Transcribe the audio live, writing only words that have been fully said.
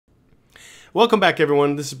Welcome back,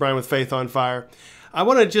 everyone. This is Brian with Faith on Fire. I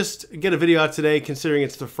want to just get a video out today, considering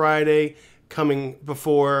it's the Friday coming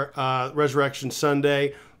before Resurrection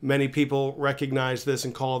Sunday. Many people recognize this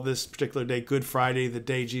and call this particular day Good Friday, the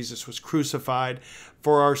day Jesus was crucified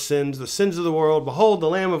for our sins, the sins of the world. Behold, the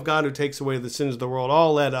Lamb of God who takes away the sins of the world,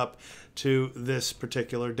 all led up to this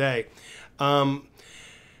particular day.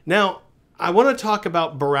 Now, I want to talk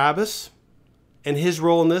about Barabbas and his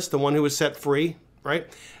role in this, the one who was set free, right?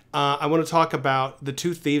 I want to talk about the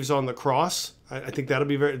two thieves on the cross. I think that'll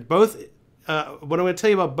be what I'm going to tell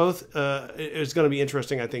you about both is going to be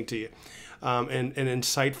interesting, I think, to you, and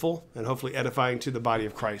insightful and hopefully edifying to the body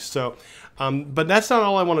of Christ. So, but that's not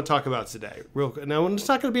all I want to talk about today. Now, it's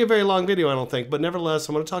not going to be a very long video, I don't think, but nevertheless,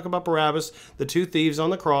 I'm going to talk about Barabbas, the two thieves on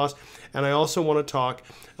the cross, and I also want to talk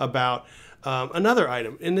about another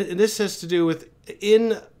item. And this has to do with,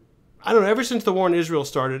 I don't know, ever since the war in Israel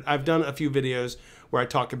started, I've done a few videos where I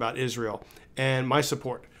talk about Israel, and my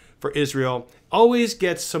support for Israel always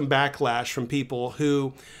gets some backlash from people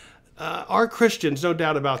who are Christians, no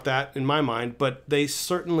doubt about that in my mind, but they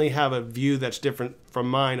certainly have a view that's different from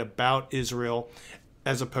mine about Israel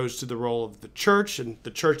as opposed to the role of the church, and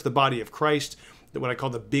the church, the body of Christ, what I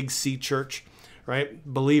call the Big C church, right?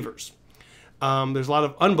 Believers. There's a lot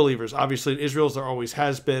of unbelievers. Obviously, in Israel, there always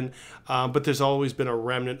has been, but there's always been a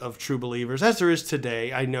remnant of true believers, as there is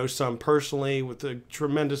today. I know some personally with the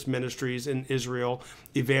tremendous ministries in Israel,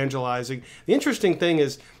 evangelizing. The interesting thing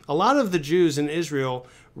is a lot of the Jews in Israel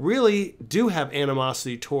really do have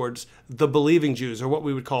animosity towards the believing Jews, or what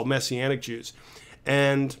we would call Messianic Jews.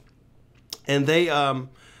 And they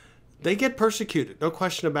get persecuted, no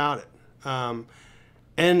question about it.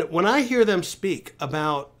 And when I hear them speak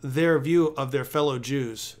about their view of their fellow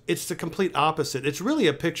Jews, it's the complete opposite. It's really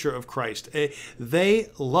a picture of Christ. They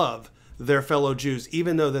love their fellow Jews,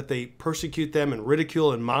 even though that they persecute them and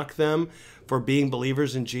ridicule and mock them for being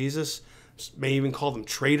believers in Jesus, may even call them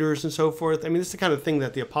traitors and so forth. I mean, it's the kind of thing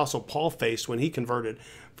that the Apostle Paul faced when he converted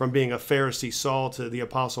from being a Pharisee Saul to the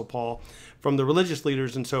Apostle Paul, from the religious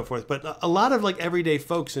leaders and so forth. But a lot of like everyday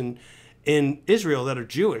folks in Israel that are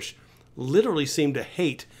Jewish literally seem to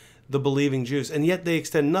hate the believing Jews, and yet they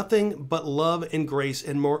extend nothing but love and grace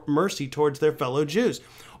and mercy towards their fellow Jews,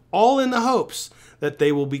 all in the hopes that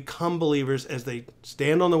they will become believers as they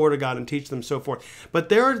stand on the Word of God and teach them, so forth. But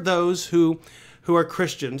there are those who are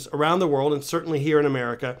Christians around the world, and certainly here in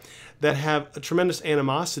America, that have a tremendous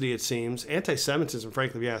animosity, it seems, anti-Semitism,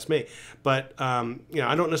 frankly, if you ask me. But I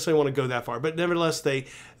don't necessarily want to go that far. But nevertheless,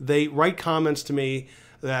 they write comments to me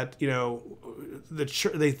that the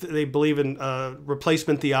church, they believe in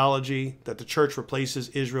replacement theology, that the church replaces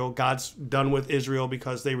Israel. God's done with Israel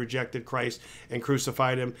because they rejected Christ and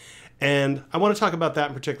crucified him. And I want to talk about that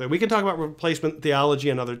in particular. We can talk about replacement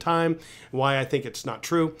theology another time, why I think it's not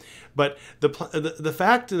true. But the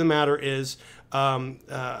fact of the matter is,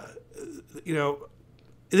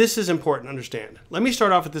 this is important to understand. Let me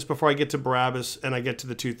start off with this before I get to Barabbas and I get to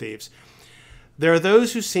the two thieves. There are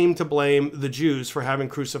those who seem to blame the Jews for having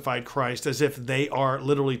crucified Christ as if they are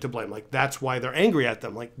literally to blame. Like, that's why they're angry at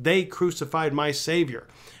them. Like, they crucified my Savior,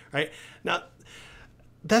 right? Now,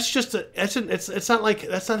 that's just it's not like,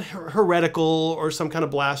 that's not heretical or some kind of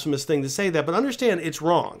blasphemous thing to say that, but understand it's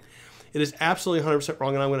wrong. It is absolutely 100%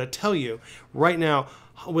 wrong, and I'm going to tell you right now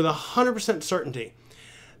with 100% certainty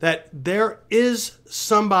that there is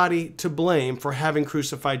somebody to blame for having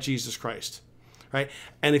crucified Jesus Christ. Right?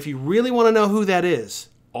 And if you really want to know who that is,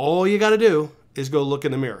 all you got to do is go look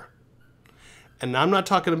in the mirror. And I'm not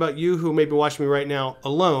talking about you who may be watching me right now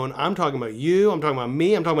alone. I'm talking about you. I'm talking about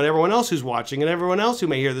me. I'm talking about everyone else who's watching and everyone else who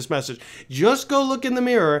may hear this message. Just go look in the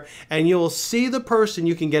mirror and you'll see the person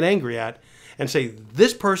you can get angry at and say,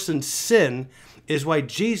 this person's sin is why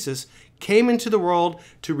Jesus came into the world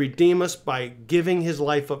to redeem us by giving his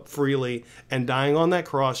life up freely and dying on that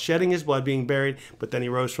cross, shedding his blood, being buried, but then he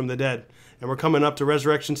rose from the dead. And we're coming up to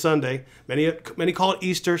Resurrection Sunday. Many call it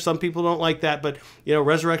Easter. Some people don't like that, but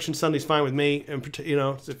Resurrection Sunday's fine with me. And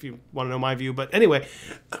if you want to know my view. But anyway,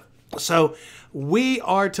 so we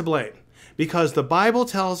are to blame because the Bible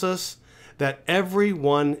tells us that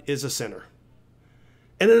everyone is a sinner,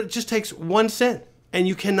 and it just takes one sin, and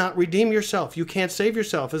you cannot redeem yourself. You can't save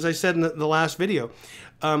yourself, as I said in the last video.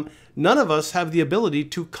 None of us have the ability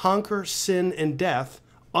to conquer sin and death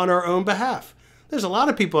on our own behalf. There's a lot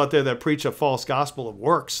of people out there that preach a false gospel of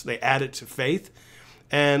works. They add it to faith,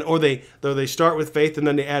 or they start with faith and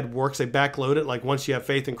then they add works. They backload it, like once you have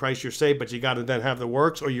faith in Christ, you're saved, but you got to then have the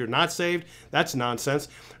works, or you're not saved. That's nonsense,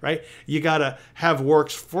 right? You got to have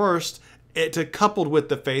works first to coupled with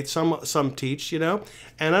the faith. Some teach, and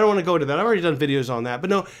I don't want to go into that. I've already done videos on that, but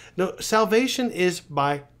no, salvation is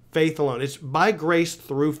by faith alone. It's by grace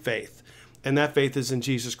through faith. And that faith is in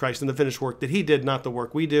Jesus Christ and the finished work that he did, not the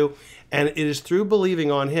work we do. And it is through believing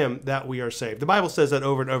on him that we are saved. The Bible says that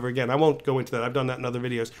over and over again. I won't go into that. I've done that in other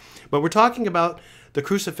videos. But we're talking about the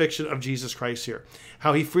crucifixion of Jesus Christ here.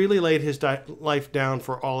 How he freely laid his life down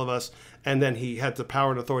for all of us. And then he had the power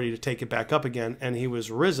and authority to take it back up again. And he was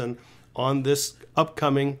risen on this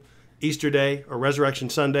upcoming Easter Day, or Resurrection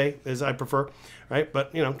Sunday, as I prefer. Right?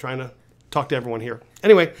 But, I'm trying to talk to everyone here.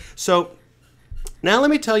 Anyway, so now let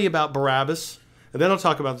me tell you about Barabbas, and then I'll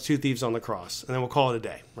talk about the two thieves on the cross, and then we'll call it a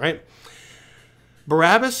day, right?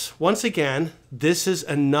 Barabbas, once again, this is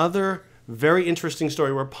another very interesting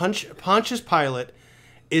story where Pontius Pilate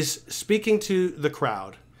is speaking to the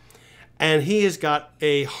crowd, and he has got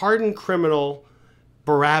a hardened criminal,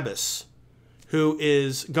 Barabbas, who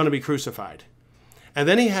is going to be crucified. And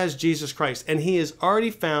then he has Jesus Christ, and he has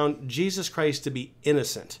already found Jesus Christ to be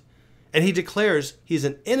innocent. And he declares he's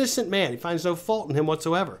an innocent man. He finds no fault in him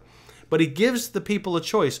whatsoever. But he gives the people a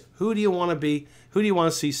choice. Who do you want to be? Who do you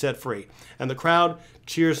want to see set free? And the crowd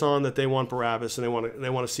cheers on that they want Barabbas and they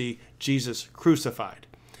want to see Jesus crucified.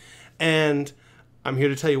 And I'm here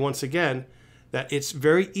to tell you once again that it's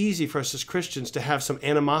very easy for us as Christians to have some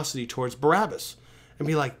animosity towards Barabbas and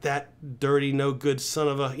be like, that dirty, no good son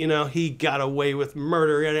of a, he got away with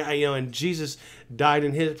murder, and Jesus died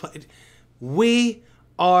in his place. We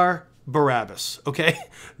are Barabbas, okay?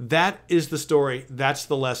 That is the story. That's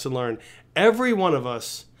the lesson learned. Every one of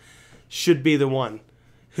us should be the one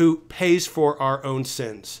who pays for our own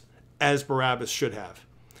sins, as Barabbas should have.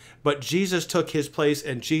 But Jesus took his place,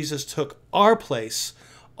 and Jesus took our place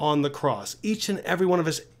on the cross. Each and every one of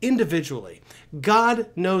us individually. God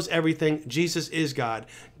knows everything. Jesus is God.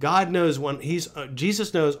 God knows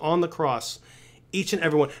Jesus knows on the cross each and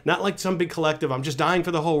every one. Not like some big collective, I'm just dying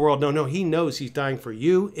for the whole world. No, he knows he's dying for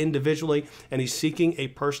you individually, and he's seeking a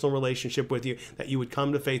personal relationship with you, that you would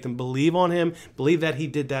come to faith and believe on him, believe that he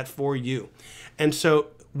did that for you. And so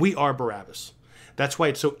we are Barabbas. That's why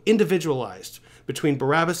it's so individualized between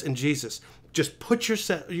Barabbas and Jesus. Just put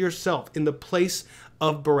yourself in the place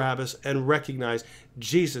of Barabbas and recognize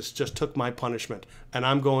Jesus just took my punishment and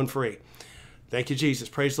I'm going free. Thank you, Jesus.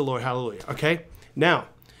 Praise the Lord. Hallelujah. Okay? Now,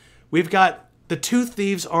 we've got the two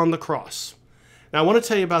thieves on the cross. Now, I want to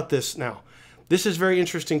tell you about this now. This is very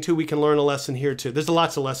interesting, too. We can learn a lesson here, too. There's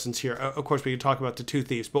lots of lessons here. Of course, we can talk about the two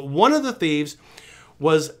thieves. But one of the thieves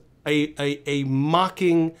was a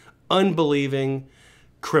mocking, unbelieving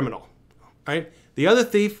criminal, right? The other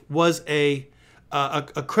thief was a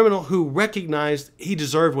criminal who recognized he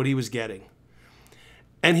deserved what he was getting.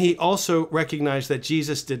 And he also recognized that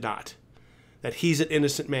Jesus did not, that he's an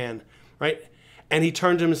innocent man, right? And he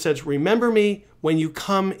turned to him and says, remember me when you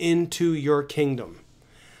come into your kingdom.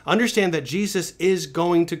 Understand that Jesus is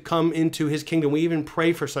going to come into his kingdom. We even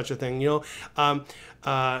pray for such a thing.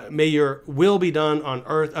 May your will be done on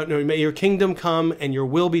earth. May your kingdom come and your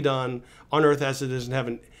will be done on earth as it is in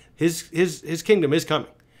heaven. His kingdom is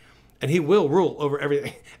coming, and he will rule over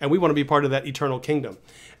everything. And we want to be part of that eternal kingdom.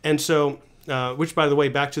 And so, which, by the way,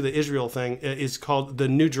 back to the Israel thing, is called the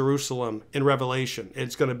New Jerusalem in Revelation.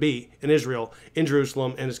 It's going to be in Israel, in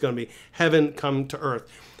Jerusalem, and it's going to be heaven come to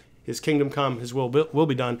earth. His kingdom come, his will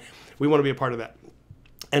be done. We want to be a part of that.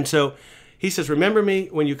 And so he says, remember me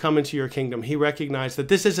when you come into your kingdom. He recognized that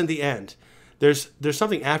this isn't the end. There's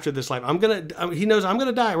something after this life. He knows I'm going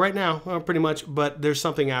to die right now, pretty much, but there's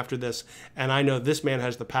something after this. And I know this man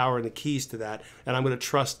has the power and the keys to that, and I'm going to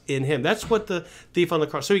trust in him. That's what the thief on the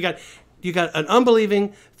cross. So you got an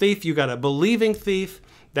unbelieving thief. You got a believing thief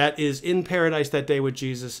that is in paradise that day with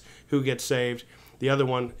Jesus, who gets saved. The other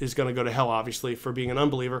one is going to go to hell, obviously, for being an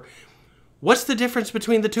unbeliever. What's the difference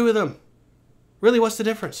between the two of them? Really, what's the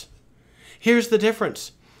difference? Here's the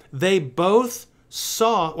difference. They both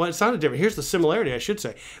saw, well, it's not a difference. Here's the similarity, I should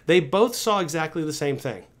say. They both saw exactly the same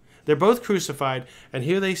thing. They're both crucified, and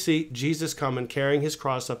here they see Jesus coming, carrying his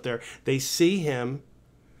cross up there. They see him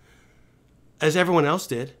as everyone else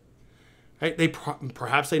did. Right?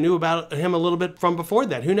 Perhaps they knew about him a little bit from before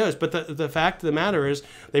that. Who knows? But the fact of the matter is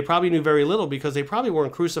they probably knew very little, because they probably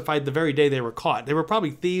weren't crucified the very day they were caught. They were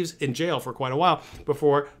probably thieves in jail for quite a while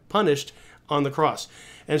before punished on the cross.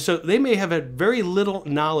 And so they may have had very little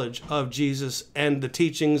knowledge of Jesus and the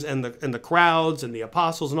teachings and the crowds and the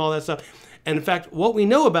apostles and all that stuff. And in fact, what we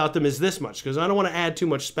know about them is this much, because I don't want to add too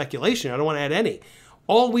much speculation. I don't want to add any.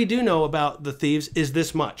 All we do know about the thieves is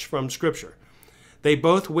this much from Scripture. They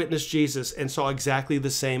both witnessed Jesus and saw exactly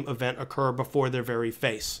the same event occur before their very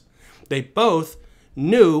face. They both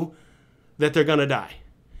knew that they're going to die.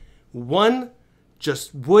 One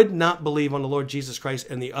just would not believe on the Lord Jesus Christ,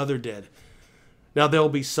 and the other did. Now, there'll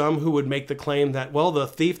be some who would make the claim that, well, the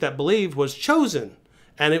thief that believed was chosen,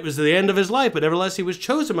 and it was the end of his life, but nevertheless he was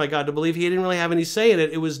chosen by God to believe. He didn't really have any say in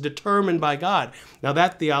it. It was determined by God. Now,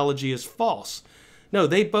 that theology is false. No,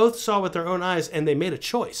 they both saw with their own eyes, and they made a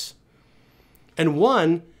choice. And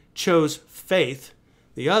one chose faith.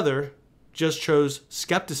 The other just chose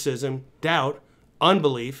skepticism, doubt,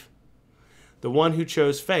 unbelief. The one who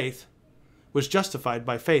chose faith was justified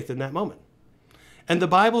by faith in that moment. And the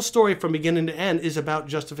Bible story from beginning to end is about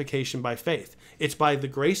justification by faith. It's by the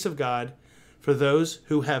grace of God for those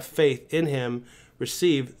who have faith in him,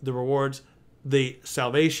 receive the rewards, the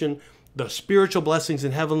salvation, the spiritual blessings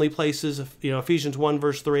in heavenly places, Ephesians 1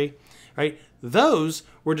 verse 3, right? Those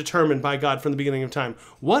were determined by God from the beginning of time.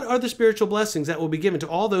 What are the spiritual blessings that will be given to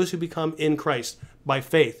all those who become in Christ by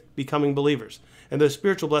faith, becoming believers? And those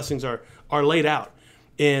spiritual blessings are laid out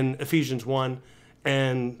in Ephesians 1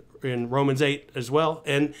 and in Romans 8 as well.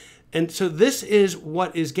 And so this is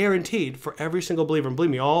what is guaranteed for every single believer. And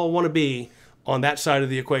believe me, all want to be on that side of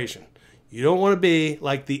the equation. You don't want to be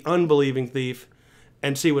like the unbelieving thief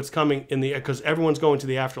and see what's coming because everyone's going to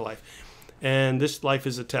the afterlife. And this life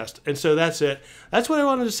is a test. And so that's it. That's what I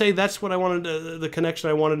wanted to say. That's what I wanted the connection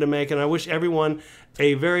I wanted to make. And I wish everyone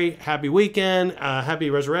a very happy weekend, happy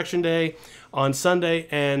Resurrection Day on Sunday.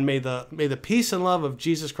 And may the peace and love of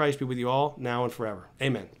Jesus Christ be with you all now and forever.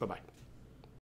 Amen. Bye-bye.